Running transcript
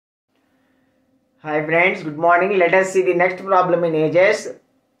Hi friends, good morning. Let us see the next problem in ages.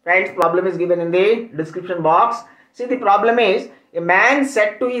 Friends, problem is given in the description box. See, the problem is, a man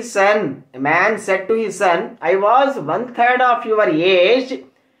said to his son, I was 1/3 of your age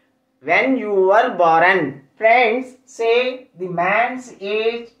when you were born. Friends, say the man's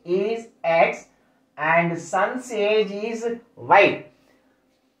age is X and son's age is Y.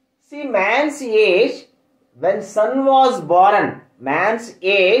 See, man's age when son was born,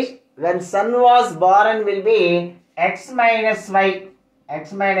 will be X minus Y.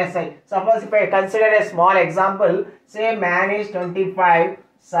 Suppose if I consider a small example, say man is 25,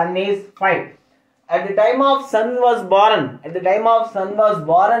 son is 5. At the time of son was born,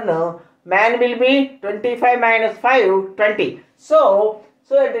 man will be 25 minus 5, 20. So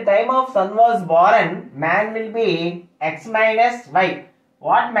at the time of son was born, man will be X minus Y.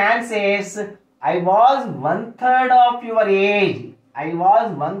 What man says? I was 1/3 of your age. I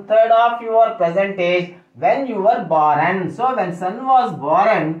was 1/3 of your present age when you were born. So when son was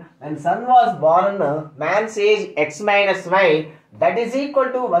born, man's age X minus Y, that is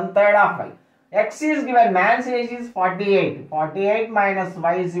equal to 1/3 of Y. X is given, man's age is 48. 48 minus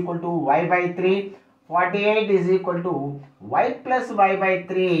Y is equal to Y by 3. 48 is equal to Y plus Y by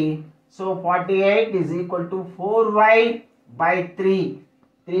 3. So 48 is equal to 4Y by 3.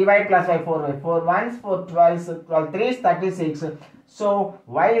 3y plus y, 4y. 4 ones, 4 12s, 12 3s, 36. So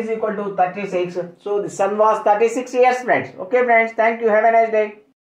y is equal to 36. So the son was 36 years, friends. Okay, friends. Thank you. Have a nice day.